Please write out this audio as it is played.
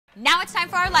Now it's time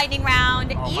for our lightning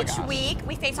round. Oh Each week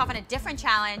we face off on a different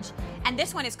challenge, and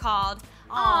this one is called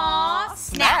Aww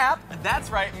Snap. That's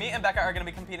right, me and Becca are going to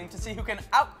be competing to see who can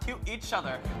out-cute each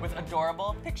other with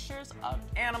adorable pictures of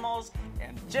animals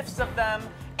and GIFs of them.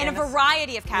 In a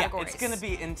variety of categories. Yeah, it's going to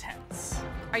be intense.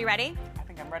 Are you ready? I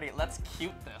think I'm ready. Let's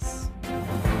cute this.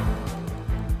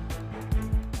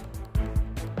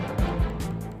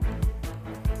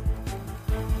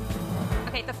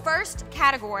 Okay, the first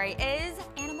category is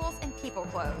animals and people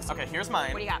clothes. Okay, here's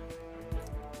mine. What do you got?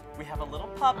 We have a little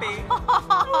puppy with a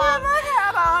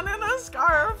hat on and a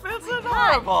scarf. It's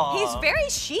adorable. He's very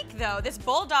chic though. This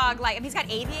bulldog, like, he's got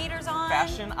aviators on.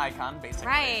 Fashion icon, basically.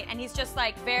 Right, and he's just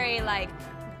like very like,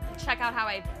 check out how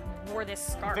I wore this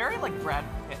scarf. Very like Brad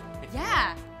Pitt.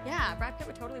 Yeah, yeah, Brad Pitt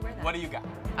would totally wear that. What do you got?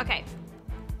 Okay,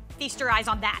 feast your eyes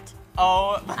on that.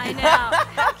 Oh. I know.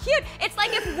 How cute. It's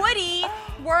like if Woody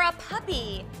were a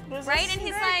puppy, right? And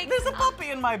he's like, there's a puppy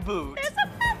in my boot. There's a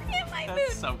puppy in my boot.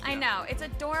 That's so cute. I know. It's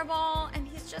adorable, and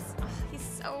he's just,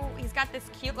 he's got this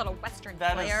cute little Western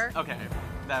flair. Okay,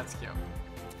 that's cute.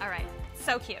 All right,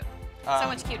 so cute. So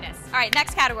much cuteness. All right,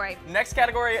 next category. Next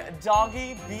category,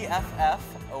 doggy BFF.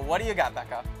 What do you got,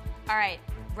 Becca? All right,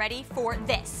 ready for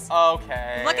this.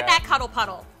 Okay. Look at that cuddle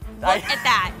puddle. Look at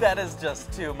that. That is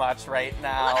just too much right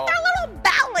now. Look at their little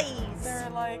bellies. They're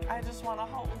like, I just want to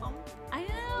hold them. I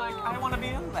know. Like, I want to be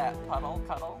in that puddle,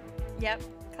 cuddle. Yep,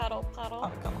 cuddle, puddle.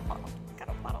 Cuddle, puddle.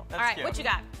 Cuddle, puddle. That's all right, cute. what you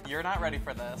got? You're not ready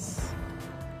for this.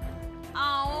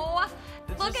 Oh,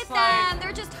 look at like, them.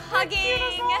 They're just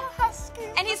hugging. Husky.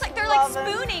 And he's like, they're like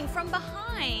spooning from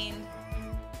behind.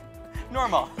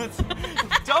 Normal.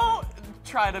 Don't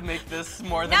try to make this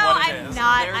more than No, what it I'm is.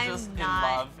 not. They're I'm just not.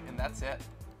 in love, and that's it.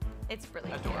 It's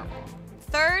really Adorable. cute.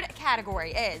 Third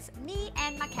category is me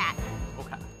and my cat.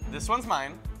 Okay. This one's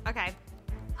mine. Okay.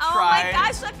 Oh Try. my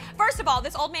gosh, look. First of all,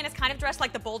 this old man is kind of dressed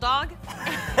like the bulldog.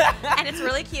 And it's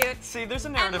really cute. See, there's a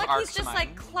And narrative look, arc he's just to like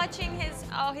mine. clutching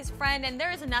his friend, and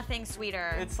there is nothing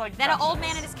sweeter It's like than an old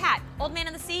precious. man and his cat. Old man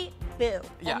in the sea, boo.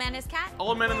 Yeah. Old man and his cat,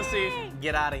 Old man in the sea,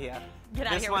 get out of here. Get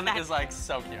out of This here one with that. is like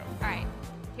so cute. All right,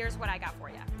 here's what I got for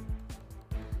you.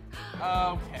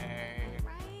 Okay.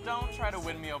 Don't try to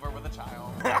win me over with a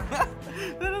child. That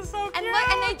is so cute. And look,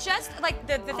 and they just, like,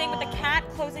 the thing with the cat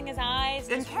closing his eyes,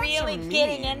 And is cats really are mean.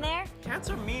 getting in there.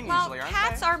 Cats are mean Well, usually, aren't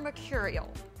cats they? are mercurial.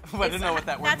 I don't know what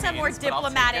that word That's means, a more but I'll take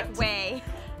diplomatic it. way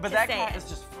But to that say cat it. is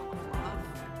just full of love.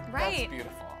 Right. That's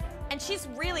beautiful. And she's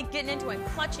really getting into it and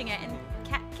clutching it, and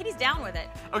Kitty's down with it.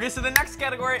 Okay, so the next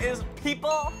category is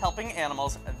people helping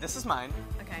animals. This is mine.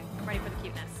 Okay, I'm ready for the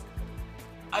cuteness.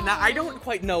 Now, I don't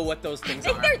quite know what those I things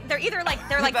think are. they're either like,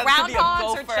 they're like That could be a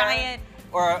groundhogs or gopher giant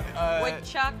or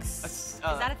woodchucks. Is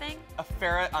that a thing? A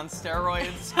ferret on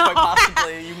steroids, quite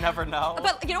possibly. You never know.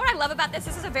 But you know what I love about this?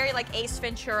 This is a very like Ace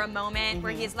Ventura moment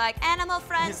where he's like, animal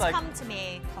friends, like, come to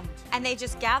me. Come to And they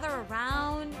just gather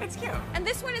around. It's cute. And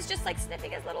this one is just like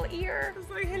sniffing his little ear. It's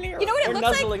like hilarious. You know what it Or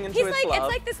looks nuzzling like? into He's his like, glove. it's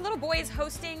like this little boy is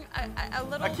hosting a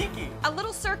little kiki.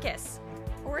 little circus.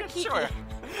 Or a kiki. Sure.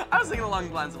 I was thinking along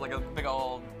the lines of like a big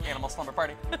old animal slumber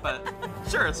party, but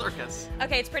sure, a circus.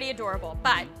 Okay, it's pretty adorable,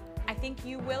 but I think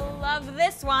you will love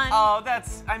this one. Oh,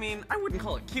 I mean, I wouldn't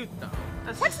call it cute though.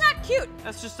 What's not cute?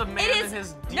 That's just a man It is, and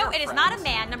his deer no, it is not a friends.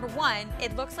 man. Number one,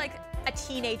 it looks like a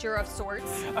teenager of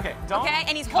sorts. Okay, don't Okay,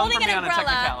 and he's come holding for an me on a umbrella.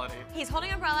 technicality. He's holding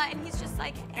an umbrella, and he's just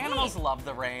like, hey. Animals love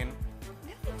the rain.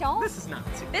 No, they don't. This is not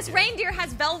cute. This reindeer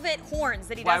has velvet horns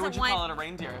that he Why doesn't would you want. call it a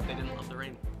reindeer if they didn't love the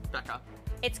rain, Becca?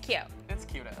 It's cute. It's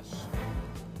cute-ish.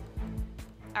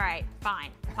 All right,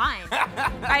 fine, fine.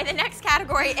 All right, the next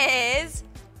category is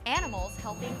animals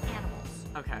helping animals.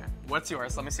 Okay, what's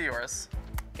yours? Let me see yours.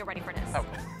 Get ready for this. Oh.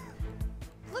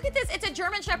 Look at this. It's a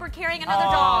German Shepherd carrying another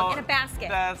dog in a basket.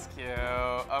 That's cute.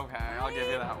 Okay, I'll give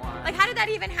you that one. Like, how did that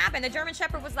even happen? The German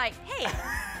Shepherd was like,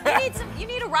 hey, you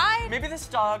need a ride? Maybe this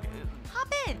dog.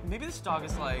 Hop in. Maybe this dog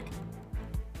is like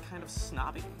kind of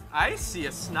snobby. I see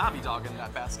a snobby dog in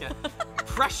that basket,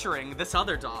 pressuring this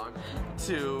other dog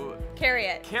to Carry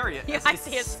it. carry it. Yeah, as I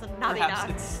see a snobby perhaps dog.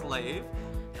 its slave.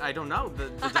 I don't know the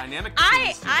dynamic between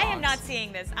these two I dogs. am not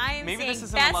seeing this. I am Maybe seeing this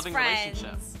isn't best a loving friends.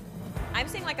 relationship. I'm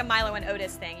seeing like a Milo and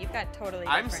Otis thing. You've got totally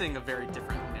I'm different. seeing a very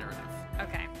different narrative.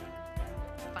 Okay.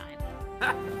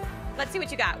 Fine. Let's see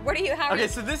what you got. What do you have? Okay,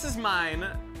 so this is mine.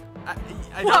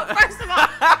 I Well, don't, first of all,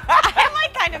 I'm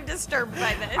like kind of disturbed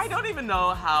by this. I don't even know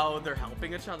how they're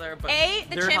helping each other, but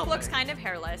The they're chimp looks helping. kind of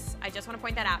hairless. I just want to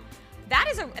point that out.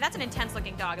 That's an intense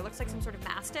looking dog. It looks like some sort of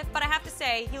mastiff, but I have to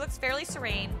say, he looks fairly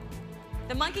serene.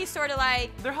 The monkey's sort of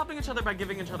like, They're helping each other by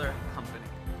giving each other company.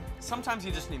 Sometimes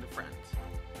you just need a friend.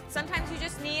 sometimes you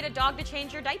just need a dog to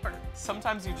change your diaper.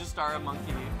 Sometimes you just are a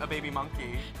monkey, a baby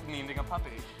monkey, needing a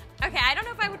puppy. Okay, I don't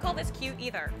know if I would call this cute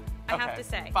either. I have to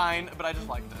say. Fine, but I just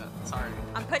liked it. Sorry.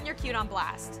 I'm putting your cute on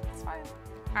blast. It's fine.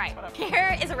 All right, Whatever.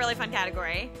 here is a really fun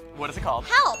category. What is it called?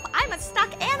 Help, I'm a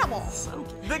stuck animal. So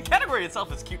cute. The category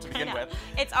itself is cute to I begin know. with.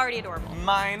 It's already adorable.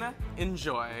 Mine,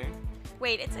 enjoy.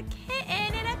 Wait, it's a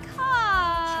kitten in a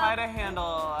cup. Try to handle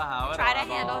how Try to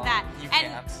adorable. handle that. You and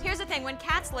can't. here's the thing, when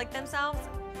cats lick themselves,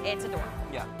 it's adorable.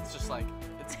 Yeah, it's just like,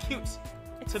 it's cute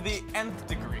to the nth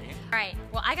degree. All right,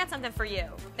 well, I got something for you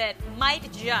that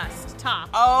might just top.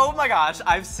 Oh my gosh,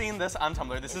 I've seen this on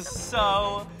Tumblr. This is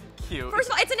so cute. First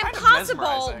of all, it's an kind of impossible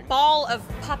mesmerizing. ball of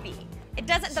puppy. It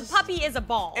doesn't, the puppy is a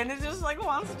ball. And it just like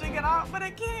wants to get out, but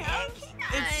it can't. It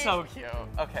It's can't. so cute.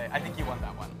 Okay, I think you won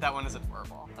that one. That one is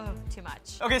adorable. Oh, too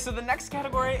much. Okay, so the next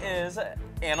category is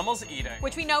animals eating.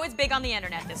 Which we know is big on the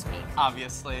internet this week.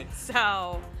 Obviously.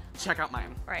 So, Check out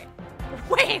mine. right.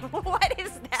 Wait, what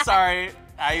is that? Sorry,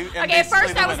 I am Okay, at basically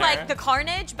first the I was winner. like the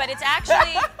carnage, but it's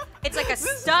actually, it's like a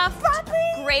stuffed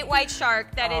great white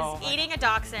shark that Oh is my eating a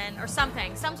dachshund or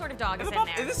something. Some sort of dog is The in pup-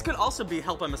 there. This could also be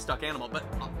help I'm a stuck animal, but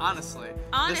honestly,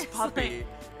 Honestly. this puppy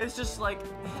is just like,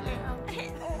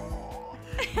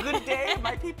 good day,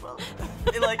 my people.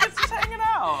 Like, it's just hanging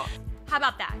out. How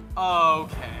about that?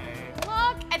 Okay.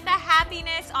 Look at the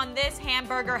happiness on this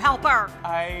hamburger helper.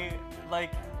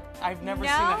 I've never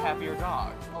seen a happier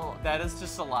dog. That is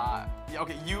just a lot. Yeah,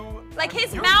 okay, Like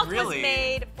his you're mouth really was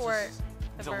made for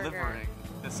the delivering burger.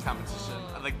 this competition.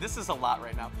 Like, this is a lot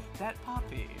right now. That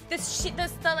puppy. The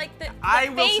I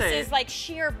will face say- is like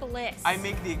sheer bliss. I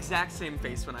make the exact same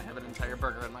face when I have an entire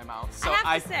burger in my mouth. So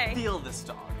I have to say. feel this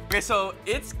dog. Okay, so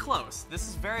it's close. This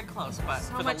is very close, but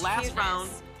So for the much last cuteness. round,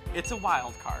 it's a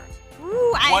wild card.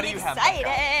 Ooh, I'm What do you have, Becca?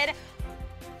 excited.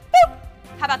 Boop.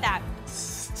 How about that?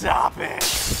 Stop it!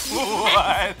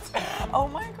 What? Oh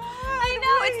my god! I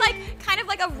know, it's like kind of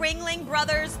like a Ringling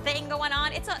Brothers thing going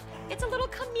on. It's a little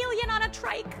chameleon on a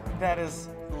trike. That is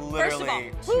First of all,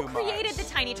 literally who too created much.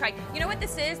 the tiny trike? You know what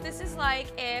this is? This is like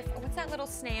if, what's that little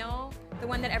snail? The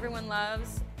one that everyone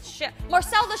loves?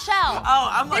 Marcel the Shell. Oh,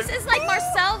 I'm like, This is like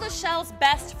Marcel the Shell's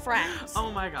best friend.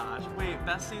 Oh my gosh! Wait,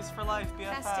 besties for life,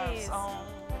 BFFs. Besties. Oh,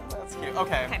 that's cute.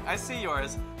 Okay, I see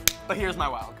yours, but here's my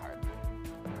wild card.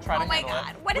 Try to Oh my handle it.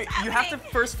 God, what is Wait, you have to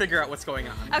happening? first figure out what's going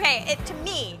on. Okay, to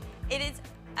me, it is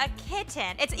a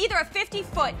kitten. It's either a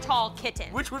 50-foot tall kitten,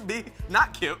 Which would be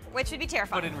not cute, which would be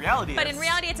terrifying. but in reality, But in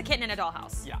reality, it's a kitten in a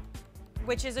dollhouse. yeah.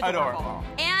 Which is adorable. Adorable.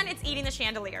 And it's eating the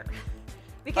chandelier.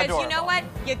 Because you know Adorable. what?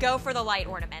 You go for the light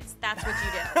ornaments. That's what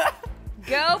you do.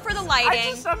 Go for the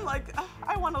lighting. I'm like,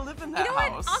 I want to live in that You know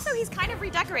what? house. Also, he's kind of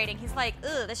redecorating. He's like,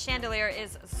 ugh, this chandelier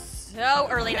is so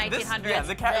early 1900s. Yeah,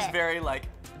 the cat is Blech. very like,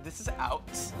 this is out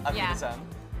of Yeah. the design.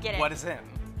 Get it. What is in?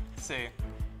 See,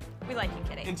 We like you,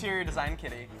 kitty. interior design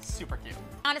kitty, super cute.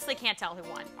 Honestly, can't tell who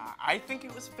won. I think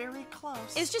it was very close.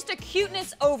 It's just a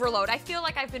cuteness overload. I feel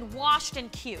like I've been washed in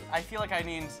cute. I feel like I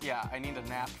need a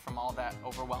nap from all that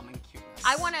overwhelming cuteness.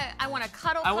 I wanna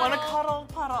cuddle. I want to cuddle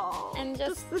puddle. And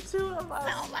just the two of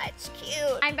us. so much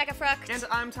cute. I'm Becca Frucht. And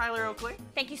I'm Tyler Oakley.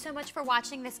 Thank you so much for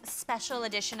watching this special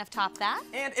edition of Top That.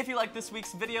 And if you like this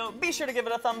week's video, be sure to give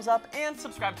it a thumbs up and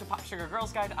subscribe to Pop Sugar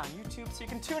Girls Guide on YouTube so you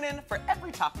can tune in for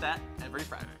every Top That every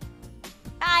Friday.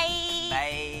 Bye.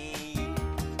 Bye.